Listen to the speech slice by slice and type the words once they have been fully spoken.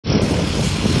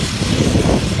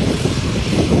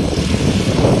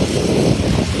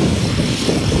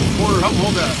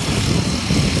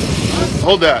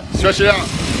Hold that. Stretch it out.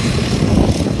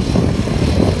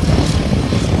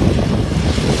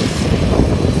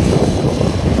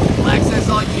 Black says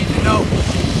all you need to know.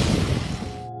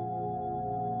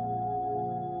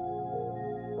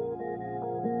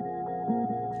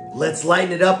 Let's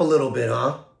lighten it up a little bit,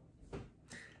 huh?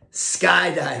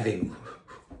 Skydiving.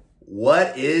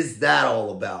 What is that all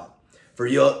about? For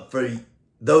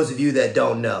those of you that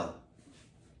don't know,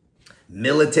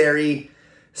 military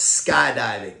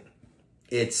skydiving.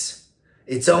 It's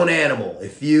its own animal.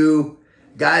 If you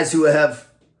guys who have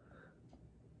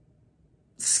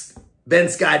been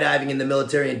skydiving in the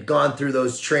military and gone through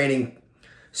those training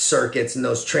circuits and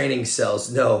those training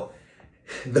cells know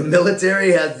the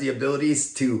military has the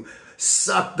abilities to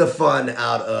suck the fun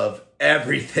out of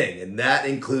everything, and that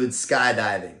includes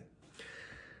skydiving.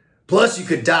 Plus, you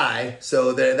could die,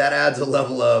 so that adds a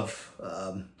level of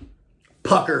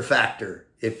pucker factor,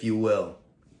 if you will.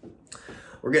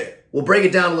 We'll break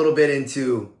it down a little bit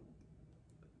into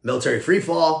military free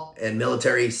fall and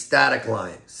military static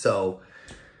line. So,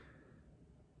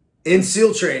 in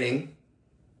SEAL training,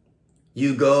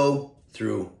 you go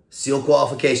through SEAL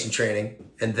qualification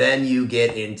training, and then you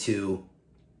get into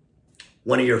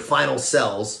one of your final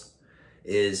cells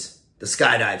is the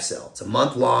skydive cell. It's a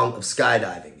month long of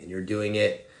skydiving, and you're doing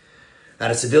it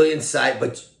at a civilian site,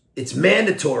 but it's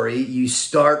mandatory you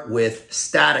start with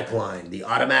static line, the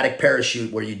automatic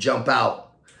parachute where you jump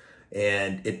out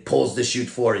and it pulls the chute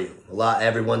for you.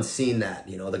 Everyone's seen that.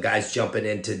 You know, the guys jumping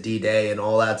into D-Day and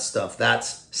all that stuff.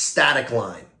 That's static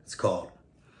line, it's called.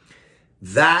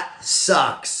 That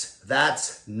sucks.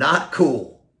 That's not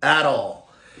cool at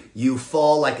all. You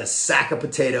fall like a sack of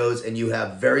potatoes and you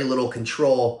have very little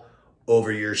control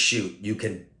over your chute. You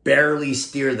can barely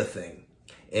steer the thing.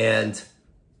 And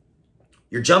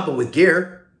you're jumping with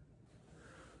gear.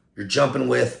 You're jumping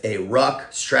with a ruck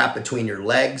strapped between your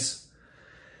legs.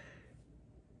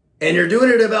 And you're doing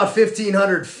it at about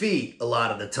 1,500 feet a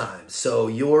lot of the time. So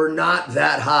you're not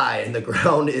that high and the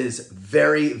ground is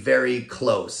very, very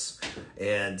close.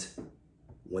 And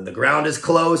when the ground is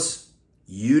close,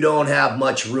 you don't have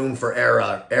much room for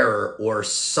error or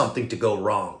something to go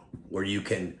wrong where you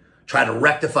can try to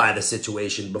rectify the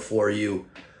situation before you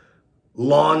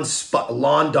lawn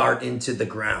dart into the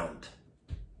ground.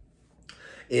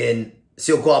 In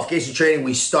SEAL qualification training,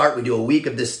 we do a week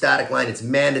of this static line. It's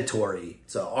mandatory.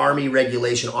 It's an Army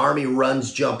regulation. Army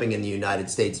runs jumping in the United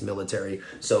States military.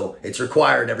 So it's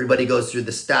required. Everybody goes through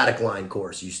the static line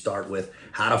course. You start with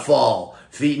how to fall,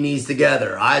 feet and knees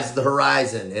together, eyes to the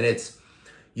horizon. And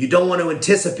you don't want to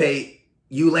anticipate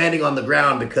you landing on the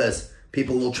ground because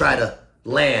people will try to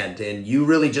land and you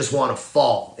really just want to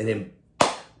fall and then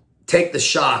take the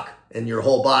shock in your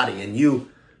whole body and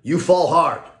you fall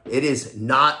hard. It is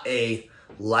not a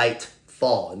light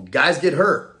fall and guys get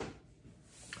hurt.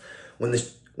 When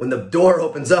the door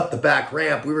opens up, the back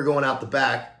ramp, we were going out the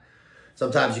back.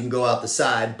 Sometimes you can go out the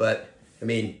side, but I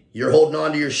mean, you're holding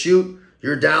on to your chute,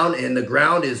 you're down and the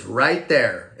ground is right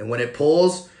there. And when it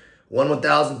pulls,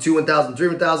 1,000, 2, 1,000, 3,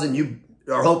 1,000, you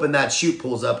are hoping that chute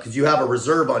pulls up because you have a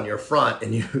reserve on your front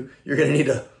and you're going to need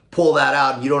to pull that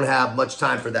out and you don't have much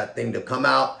time for that thing to come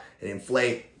out and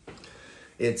inflate.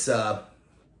 It's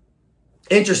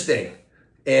interesting.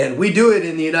 And we do it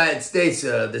in the United States,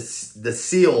 the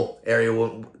SEAL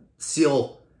area,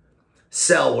 SEAL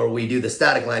cell where we do the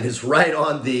static line is right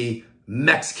on the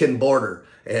Mexican border.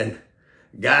 And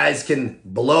guys can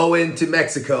blow into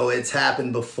Mexico. It's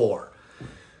happened before.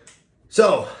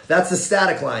 So that's the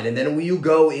static line. And then you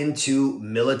go into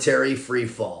military free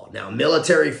fall. Now,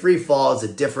 military free fall is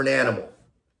a different animal.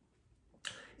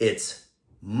 It's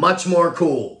much more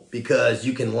cool because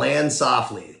you can land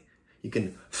softly. You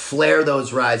can flare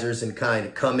those risers and kind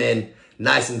of come in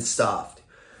nice and soft.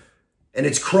 And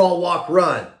it's crawl, walk,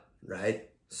 run, right?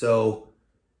 So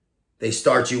they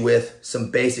start you with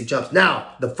some basic jumps.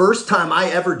 Now, the first time I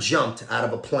ever jumped out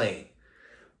of a plane,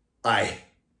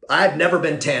 I've never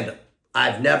been tandem.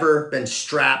 I've never been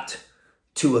strapped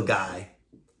to a guy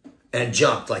and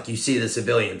jumped like you see the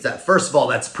civilians. First of all,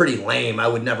 that's pretty lame. I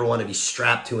would never want to be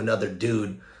strapped to another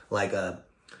dude like on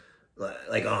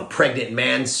a pregnant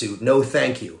man suit. No,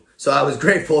 thank you. So I was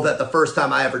grateful that the first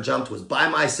time I ever jumped was by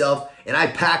myself and I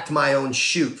packed my own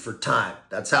chute for time.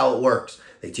 That's how it works.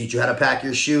 They teach you how to pack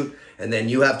your chute and then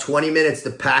you have 20 minutes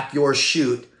to pack your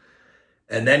chute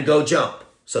and then go jump.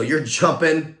 So you're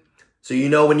jumping. So you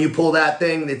know when you pull that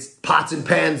thing, it's pots and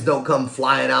pans don't come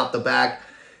flying out the back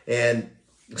and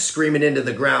screaming into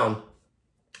the ground.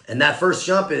 And that first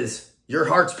jump is, your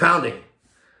heart's pounding.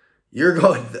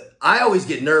 I always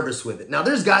get nervous with it. Now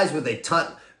there's guys with a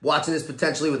ton, watching this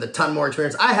potentially with a ton more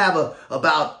experience. I have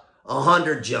about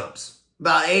 100 jumps,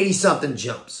 about 80 something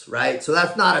jumps, right? So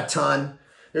that's not a ton.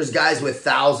 There's guys with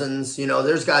thousands, you know,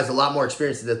 there's guys a lot more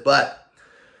experienced than this, but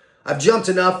I've jumped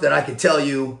enough that I can tell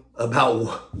you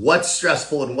about what's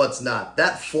stressful and what's not.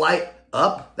 That flight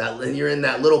up, and you're in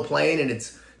that little plane and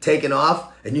it's taking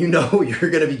off and you know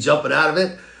you're going to be jumping out of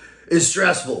it, is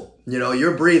stressful. You know,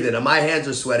 you're breathing and my hands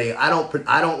are sweating. I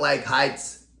don't like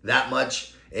heights that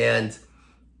much, and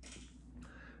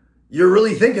you're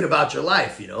really thinking about your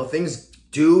life. You know, things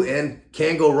do and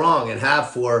can go wrong, and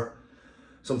have for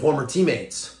some former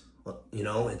teammates. You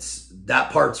know,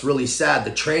 that part's really sad.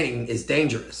 The training is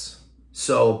dangerous.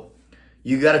 So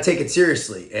you got to take it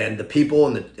seriously. And the people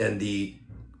and the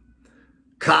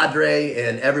cadre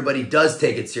and everybody does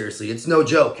take it seriously. It's no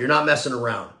joke. You're not messing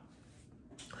around.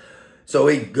 So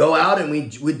we go out and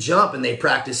we jump, and they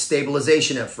practice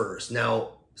stabilization at first. Now,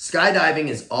 skydiving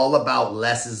is all about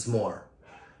less is more.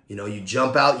 You know, you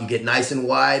jump out, you get nice and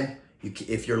wide.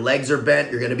 If your legs are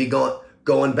bent, you're going to be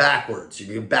going backwards. You're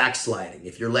going to be backsliding.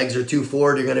 If your legs are too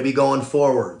forward, you're going to be going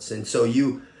forwards. And so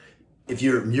if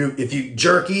you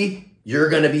jerky, you're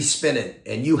going to be spinning,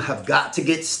 and you have got to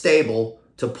get stable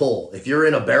to pull. If you're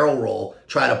in a barrel roll,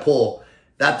 try to pull.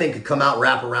 That thing could come out,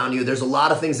 wrap around you. There's a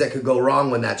lot of things that could go wrong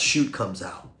when that chute comes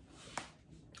out.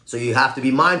 So you have to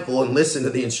be mindful and listen to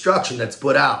the instruction that's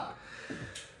put out.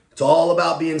 It's all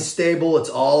about being stable. It's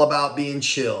all about being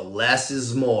chill. Less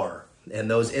is more. And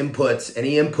those inputs,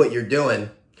 any input you're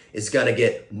doing is going to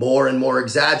get more and more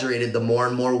exaggerated the more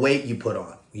and more weight you put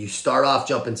on. You start off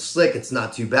jumping slick, it's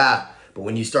not too bad. But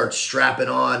when you start strapping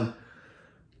on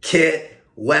kit,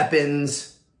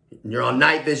 weapons, you're on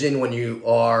night vision, when you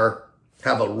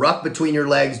have a ruck between your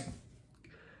legs.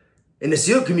 In the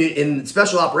SEAL community, in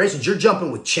special operations, you're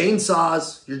jumping with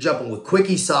chainsaws, you're jumping with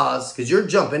quickie saws, because you're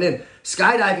jumping in.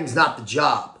 Skydiving is not the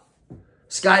job.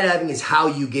 Skydiving is how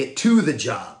you get to the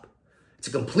job. It's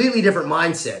a completely different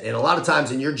mindset. And a lot of times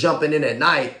when you're jumping in at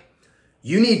night,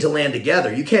 you need to land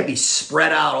together. You can't be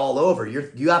spread out all over.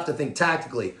 You have to think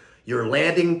tactically. You're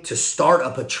landing to start a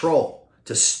patrol,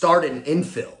 to start an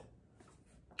infill.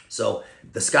 So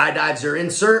the skydives are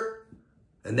insert,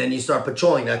 and then you start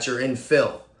patrolling. That's your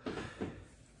infill.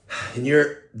 And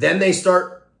then they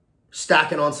start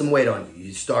stacking on some weight on you.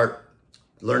 You start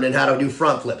learning how to do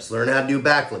front flips, learn how to do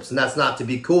back flips. And that's not to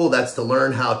be cool. That's to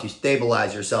learn how to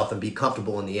stabilize yourself and be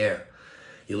comfortable in the air.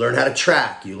 You learn how to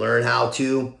track. You learn how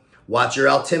to watch your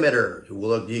altimeter.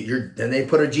 Then they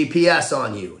put a GPS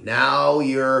on you. Now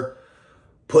you're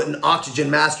putting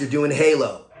oxygen mask. You're doing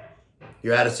halo.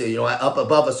 You're at up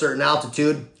above a certain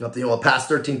altitude, past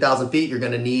 13,000 feet, you're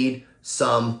going to need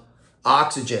some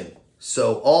oxygen.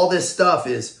 So all this stuff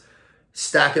is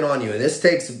stacking on you. And this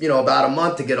takes, about a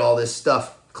month to get all this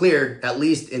stuff cleared, at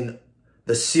least in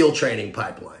the SEAL training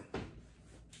pipeline.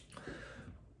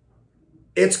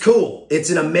 It's cool.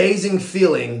 It's an amazing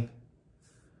feeling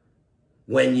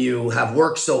when you have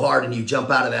worked so hard and you jump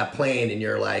out of that plane and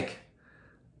you're like,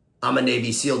 I'm a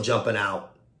Navy SEAL jumping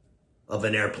out of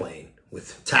an airplane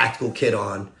with tactical kit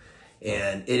on.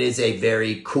 And it is a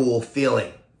very cool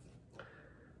feeling,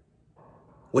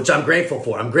 which I'm grateful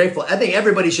for. I think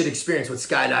everybody should experience what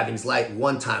skydiving's like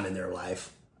one time in their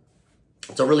life.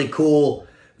 It's a really cool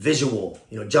visual.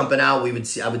 Jumping out,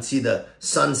 I would see the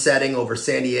sun setting over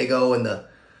San Diego and the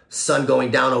sun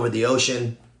going down over the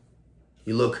ocean.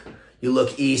 You look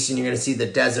east and you're going to see the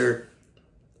desert.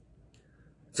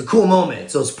 It's a cool moment.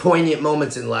 It's those poignant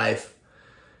moments in life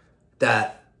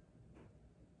that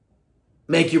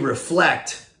make you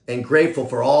reflect and grateful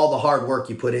for all the hard work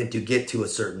you put in to get to a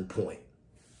certain point.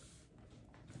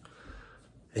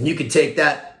 And you can take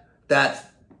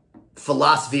that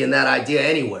philosophy and that idea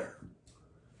anywhere.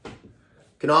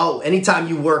 Anytime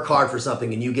you work hard for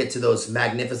something and you get to those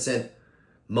magnificent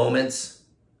moments,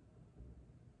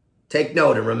 take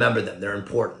note and remember them. They're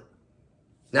important.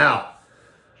 Now,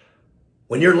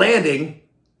 when you're landing,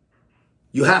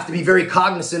 you have to be very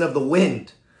cognizant of the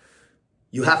wind.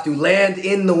 You have to land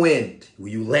in the wind.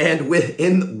 When you land with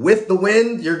the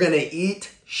wind, you're going to eat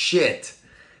shit,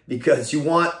 because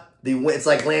it's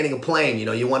like landing a plane.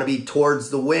 You want to be towards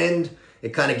the wind.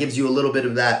 It kind of gives you a little bit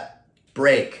of that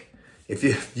break.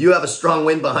 If you have a strong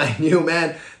wind behind you,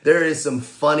 man, there is some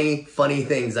funny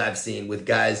things I've seen with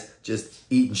guys just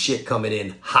eating shit coming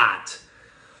in hot.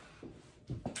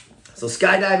 So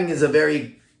skydiving is a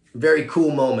very, very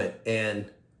cool moment. And,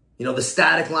 the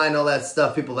static line, all that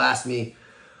stuff, people have asked me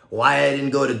why I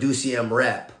didn't go to DUCM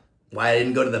Rep, why I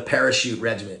didn't go to the parachute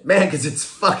regiment. Man, because it's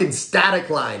fucking static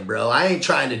line, bro. I ain't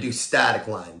trying to do static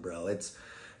line, bro.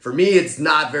 For me, it's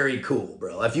not very cool,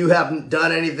 bro. If you haven't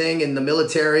done anything in the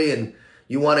military and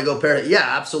you want to go parachute, yeah,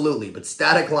 absolutely. But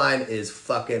static line is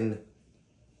fucking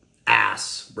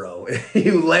ass, bro.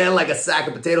 You land like a sack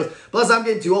of potatoes. Plus, I'm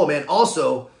getting too old, man.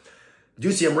 Also,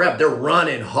 DCM rep, they're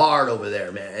running hard over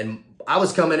there, man. And I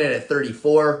was coming in at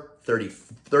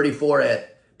 34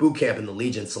 at boot camp in the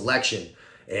Legion selection.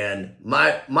 And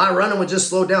my running would just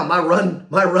slow down. My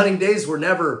running days were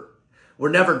never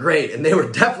great. And they were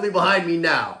definitely behind me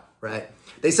now, right?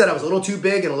 They said I was a little too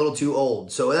big and a little too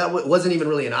old. So that wasn't even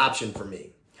really an option for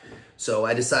me. So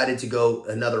I decided to go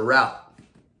another route.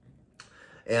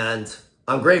 And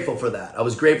I'm grateful for that. I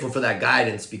was grateful for that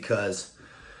guidance because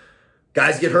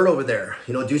guys get hurt over there.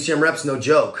 You know, DCM rep's no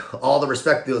joke. All the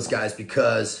respect to those guys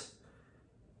because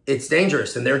it's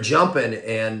dangerous and they're jumping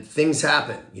and things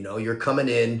happen. You know, you're coming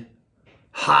in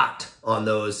hot on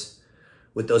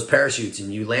with those parachutes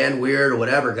and you land weird or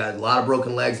whatever. Got a lot of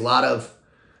broken legs, a lot of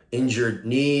injured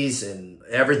knees and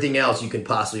everything else you can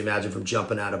possibly imagine from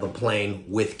jumping out of a plane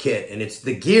with kit. And it's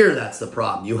the gear that's the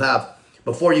problem. You have,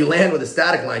 before you land with a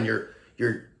static line, you're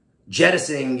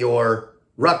jettisoning your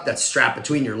ruck that's strapped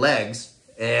between your legs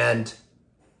and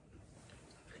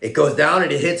it goes down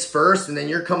and it hits first and then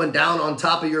you're coming down on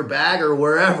top of your bag or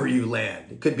wherever you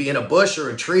land. It could be in a bush or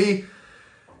a tree.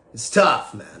 It's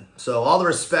tough, man. So all the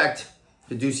respect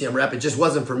to DCM rep. It just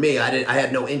wasn't for me. I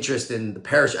had no interest in the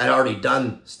parachute. I'd already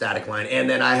done static line and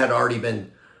then I had already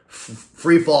been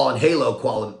free fall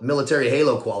and military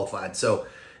Halo qualified. So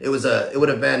it would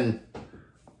have been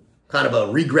kind of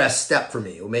a regress step for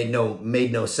me. It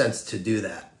made no sense to do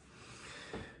that.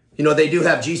 You know, they do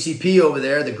have GCP over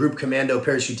there, the Group Commando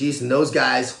Parachutists, and those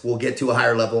guys will get to a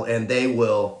higher level and they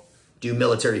will do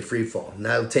military free fall. And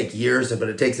that'll take years, but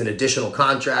it takes an additional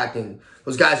contract, and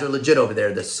those guys are legit over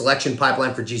there. The selection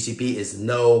pipeline for GCP is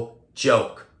no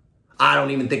joke. I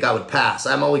don't even think I would pass.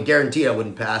 I'm always guaranteed I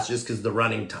wouldn't pass just because of the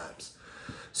running times.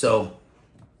 So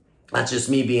that's just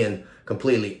me being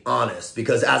completely honest.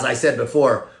 Because as I said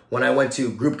before, when I went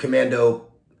to Group Commando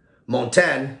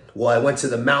Montaigne, well, I went to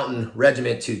the Mountain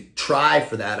Regiment to try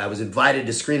for that. I was invited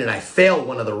to screen and I failed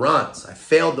one of the runs. I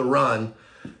failed the run.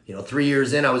 You know, 3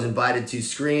 years in, I was invited to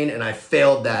screen and I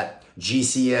failed that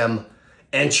GCM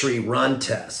entry run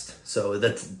test. So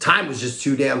the time was just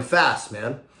too damn fast,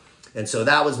 man. And so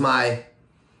that was my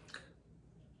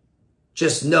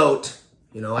just note.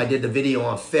 You know, I did the video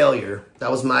on failure.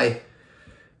 That was my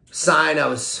sign. I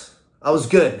was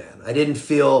good, man. I didn't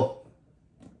feel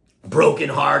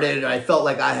brokenhearted. I felt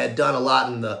like I had done a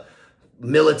lot in the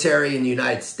military in the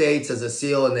United States as a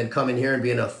SEAL, and then coming here and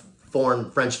being a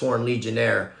French Foreign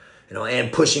Legionnaire, you know,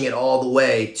 and pushing it all the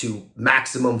way to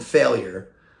maximum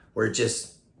failure, where it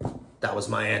just, that was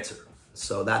my answer.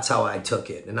 So that's how I took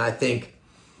it. And I think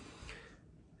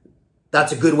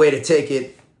that's a good way to take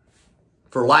it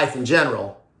for life in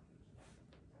general,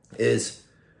 is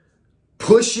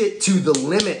push it to the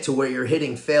limit to where you're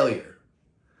hitting failure.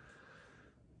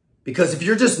 Because if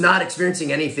you're just not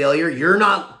experiencing any failure, you're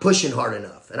not pushing hard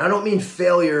enough. And I don't mean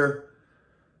failure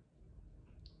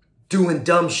doing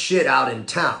dumb shit out in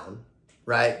town,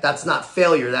 right? That's not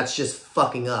failure, that's just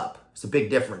fucking up. There's a big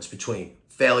difference between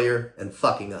failure and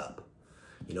fucking up.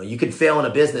 You know, you can fail in a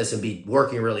business and be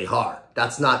working really hard.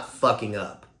 That's not fucking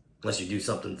up. Unless you do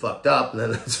something fucked up, and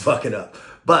then that's fucking up.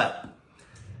 But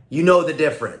you know the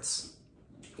difference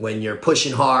when you're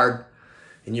pushing hard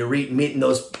and you're meeting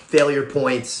those failure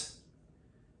points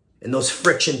and those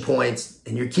friction points,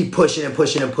 and you keep pushing and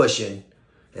pushing and pushing,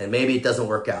 and maybe it doesn't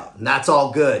work out. And that's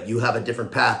all good. You have a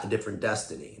different path, a different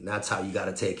destiny, and that's how you got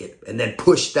to take it. And then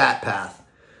push that path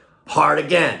hard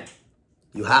again.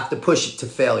 You have to push it to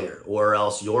failure, or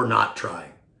else you're not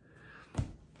trying.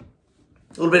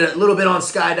 A little bit on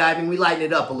skydiving, we lighten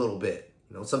it up a little bit.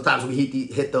 You know, sometimes we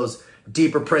hit those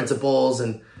deeper principles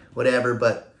and whatever,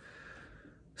 but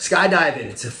skydiving,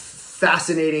 it's a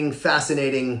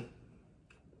fascinating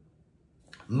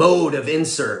mode of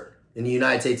insert in the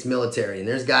United States military. And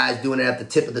there's guys doing it at the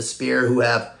tip of the spear who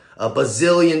have a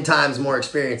bazillion times more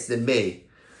experience than me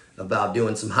about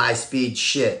doing some high-speed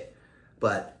shit.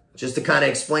 But just to kind of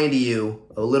explain to you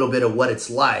a little bit of what it's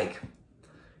like,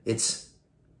 it's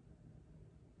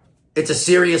a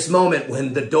serious moment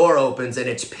when the door opens and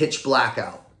it's pitch black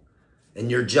out and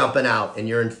you're jumping out and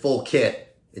you're in full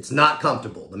kit. It's not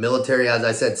comfortable. The military, as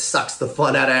I said, sucks the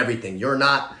fun out of everything. You're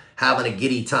not having a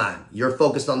giddy time. You're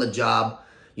focused on the job.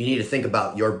 You need to think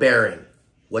about your bearing,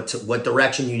 what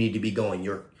direction you need to be going.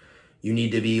 You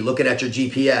need to be looking at your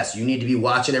GPS. You need to be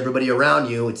watching everybody around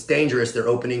you. It's dangerous. They're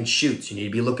opening chutes. You need to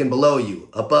be looking below you,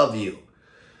 above you.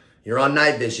 You're on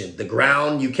night vision. The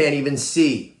ground you can't even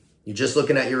see. You're just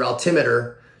looking at your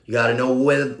altimeter. You got to know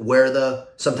where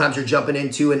sometimes you're jumping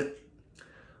into an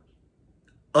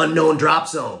unknown drop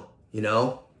zone, you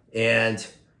know, and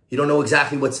You don't know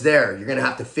exactly what's there. You're going to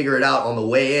have to figure it out on the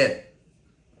way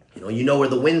in. You know where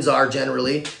the winds are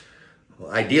generally, well,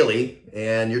 ideally,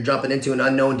 and you're jumping into an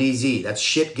unknown DZ. That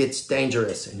shit gets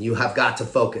dangerous, and you have got to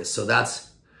focus. So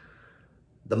that's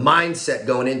the mindset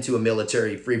going into a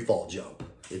military free fall jump.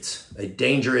 It's a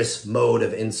dangerous mode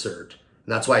of insert,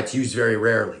 and that's why it's used very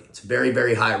rarely. It's very,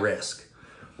 very high risk.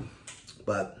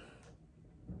 But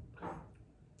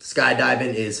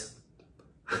skydiving is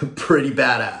pretty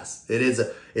badass.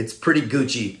 It's pretty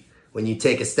Gucci when you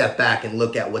take a step back and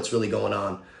look at what's really going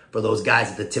on for those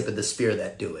guys at the tip of the spear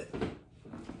that do it.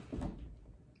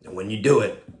 And when you do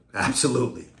it,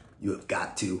 absolutely, you have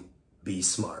got to be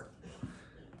smart.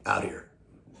 Out here.